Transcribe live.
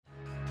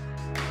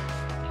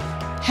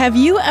Have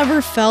you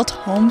ever felt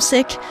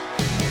homesick?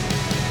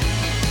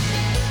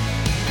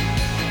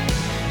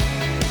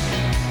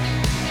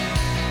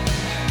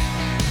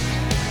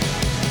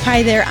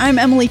 Hi there, I'm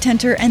Emily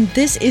Tenter, and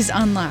this is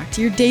Unlocked,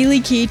 your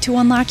daily key to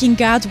unlocking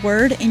God's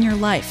Word in your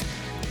life.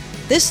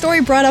 This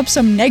story brought up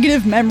some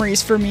negative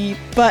memories for me,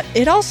 but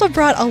it also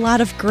brought a lot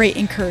of great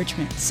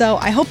encouragement, so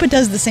I hope it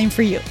does the same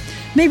for you.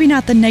 Maybe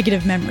not the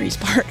negative memories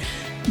part.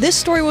 This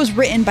story was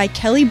written by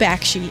Kelly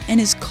Bakshi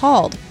and is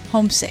called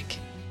Homesick.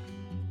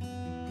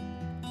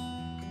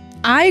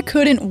 I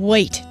couldn't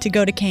wait to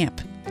go to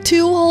camp.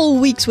 2 whole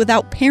weeks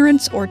without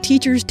parents or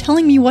teachers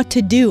telling me what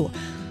to do.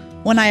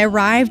 When I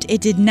arrived,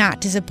 it did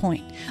not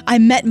disappoint. I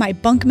met my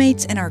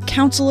bunkmates and our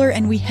counselor,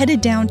 and we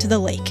headed down to the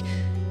lake.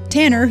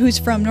 Tanner, who's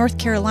from North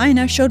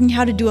Carolina, showed me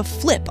how to do a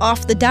flip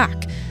off the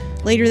dock.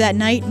 Later that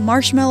night,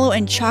 marshmallow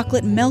and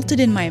chocolate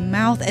melted in my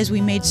mouth as we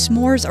made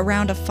s'mores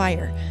around a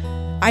fire.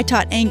 I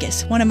taught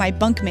Angus, one of my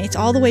bunkmates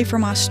all the way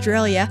from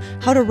Australia,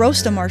 how to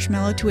roast a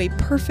marshmallow to a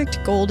perfect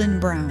golden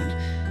brown.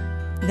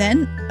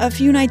 Then, a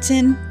few nights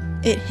in,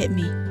 it hit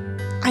me.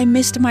 I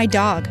missed my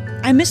dog.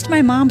 I missed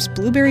my mom's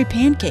blueberry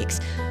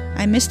pancakes.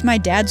 I missed my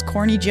dad's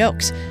corny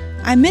jokes.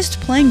 I missed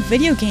playing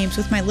video games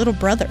with my little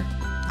brother.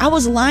 I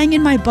was lying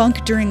in my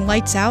bunk during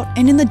lights out,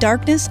 and in the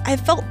darkness, I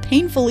felt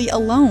painfully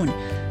alone.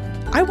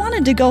 I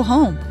wanted to go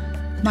home.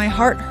 My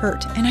heart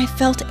hurt, and I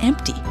felt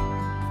empty.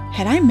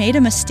 Had I made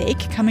a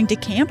mistake coming to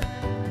camp?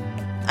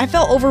 I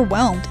felt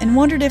overwhelmed and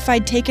wondered if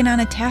I'd taken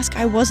on a task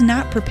I was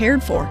not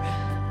prepared for.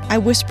 I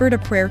whispered a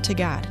prayer to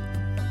God.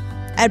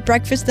 At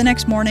breakfast the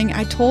next morning,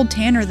 I told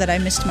Tanner that I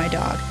missed my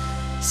dog.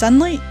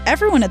 Suddenly,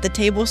 everyone at the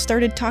table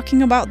started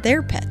talking about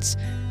their pets.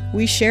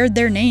 We shared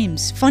their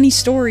names, funny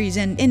stories,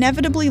 and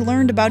inevitably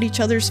learned about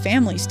each other's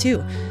families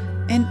too.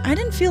 And I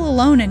didn't feel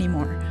alone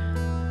anymore.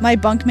 My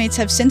bunkmates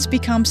have since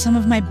become some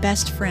of my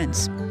best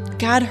friends.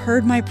 God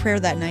heard my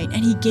prayer that night,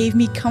 and He gave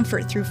me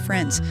comfort through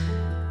friends.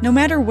 No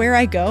matter where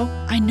I go,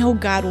 I know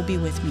God will be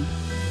with me.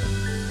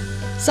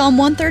 Psalm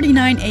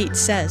 139:8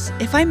 says,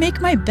 "If I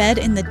make my bed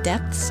in the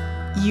depths,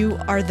 you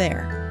are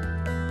there."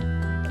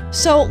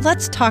 So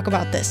let's talk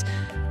about this.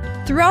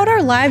 Throughout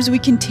our lives, we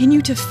continue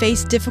to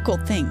face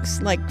difficult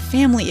things like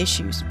family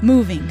issues,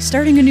 moving,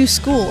 starting a new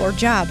school or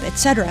job,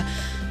 etc.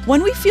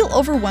 When we feel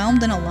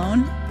overwhelmed and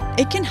alone,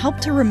 it can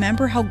help to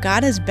remember how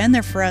God has been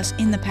there for us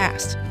in the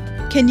past.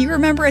 Can you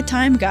remember a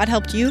time God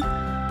helped you?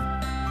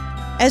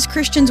 As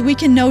Christians, we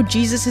can know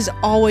Jesus is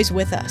always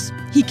with us.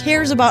 He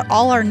cares about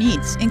all our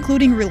needs,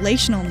 including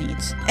relational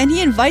needs, and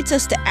He invites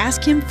us to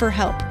ask Him for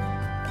help.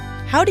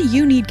 How do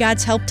you need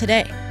God's help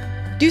today?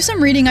 Do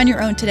some reading on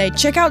your own today.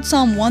 Check out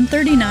Psalm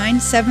 139,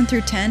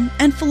 7-10,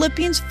 and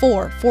Philippians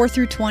 4,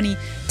 4-20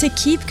 to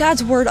keep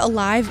God's Word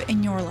alive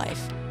in your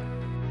life.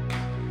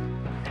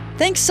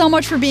 Thanks so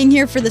much for being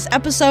here for this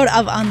episode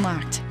of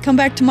Unlocked. Come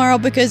back tomorrow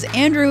because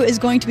Andrew is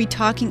going to be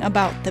talking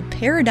about the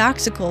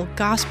paradoxical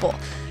gospel.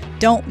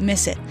 Don't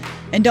miss it.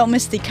 And don't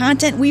miss the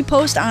content we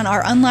post on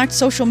our Unlocked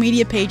social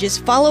media pages.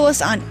 Follow us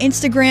on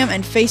Instagram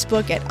and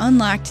Facebook at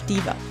Unlocked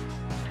Devo.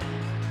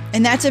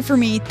 And that's it for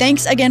me.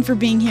 Thanks again for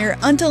being here.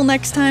 Until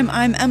next time,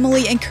 I'm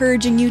Emily,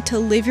 encouraging you to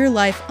live your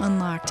life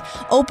unlocked,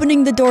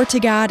 opening the door to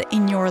God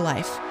in your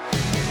life.